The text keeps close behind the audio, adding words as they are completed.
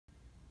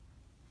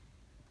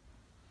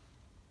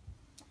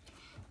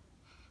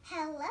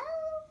Hello,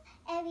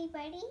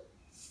 everybody.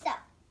 So,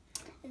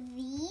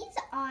 these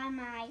are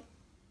my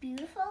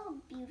beautiful,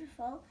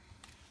 beautiful,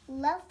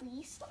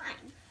 lovely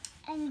slime.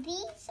 And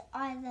these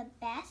are the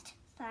best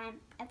slime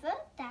ever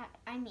that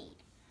I made.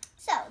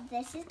 So,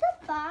 this is the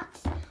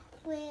box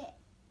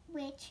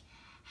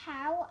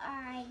how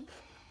I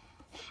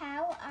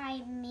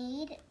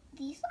made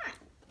these slime.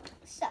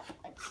 So,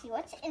 let's see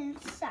what's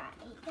inside.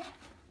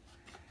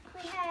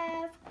 We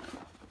have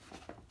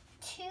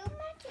 2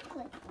 magic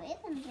liquid.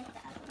 Let me get the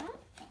other one.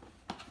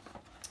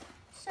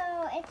 So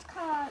it's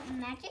called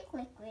magic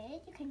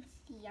liquid. You can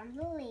see on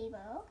the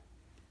label.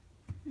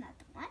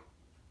 Another one.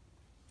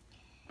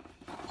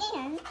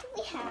 And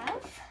we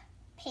have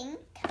pink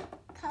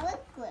colored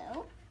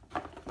glue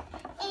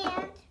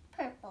and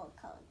purple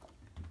colored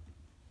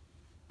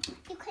glue.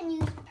 You can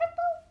use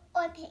purple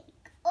or pink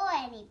or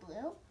any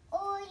blue,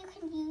 or you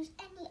can use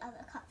any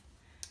other color.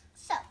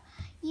 So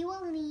you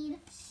will need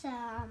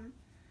some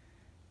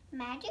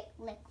magic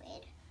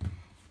liquid,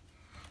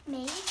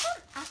 maybe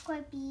some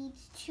aqua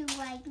beads to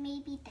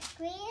maybe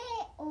decorate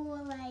it,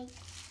 or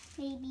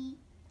maybe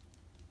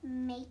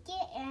make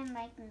it and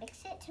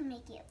mix it to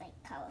make it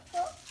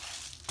colorful.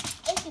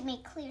 If you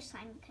make clear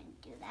slime, you can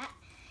do that.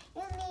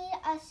 You'll need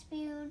a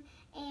spoon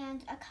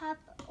and a cup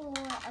or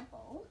a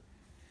bowl,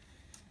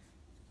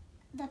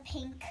 the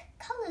pink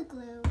color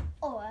glue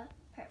or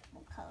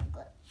purple color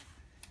glue.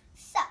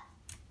 So,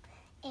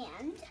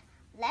 and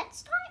let's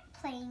start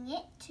playing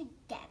it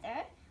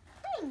together,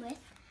 playing with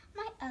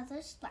my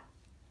other slime.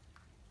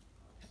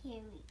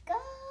 Here we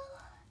go.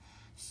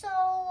 So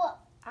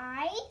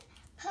I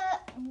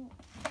put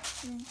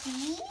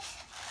these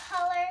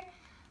color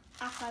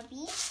aqua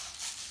beads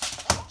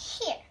in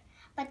here.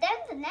 But then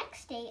the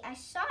next day I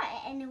saw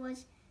it and it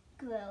was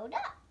grown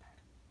up.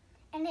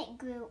 And it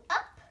grew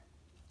up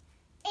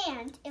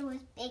and it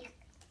was bigger.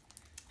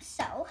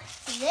 So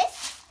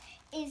this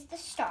is the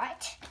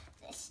start.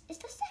 This is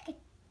the second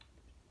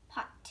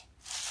part.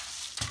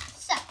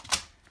 So,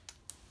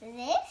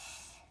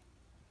 this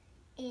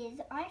is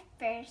our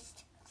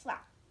first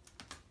slime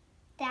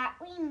that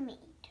we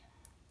made.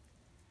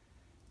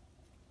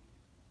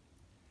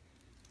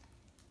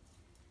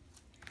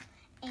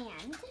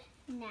 And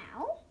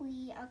now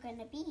we are going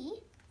to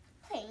be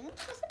playing with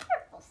the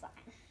purple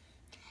slime.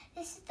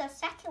 This is the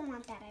second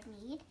one that I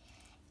made.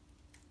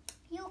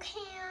 You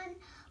can,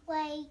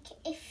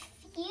 if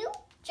you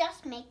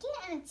just make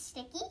it and it's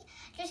sticky,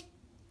 just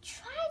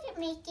try to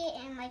make it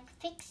and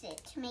fix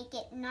it to make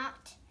it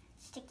not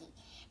sticky.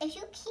 If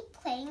you keep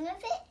playing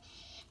with it,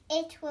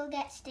 it will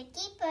get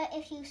sticky, but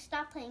if you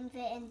stop playing with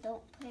it and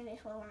don't play with it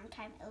for a long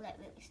time, it'll get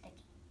really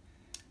sticky.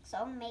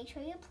 So make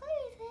sure you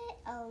play with it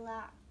a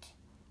lot.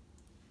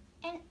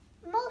 And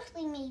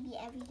mostly maybe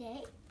every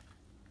day.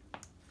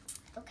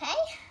 Okay?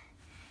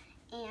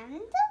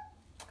 And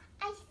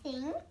I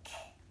think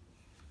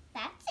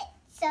that's it.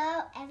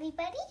 So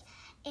everybody,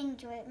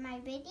 enjoy my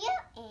video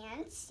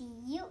and see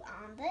you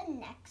on the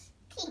next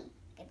team.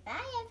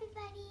 Goodbye, everybody.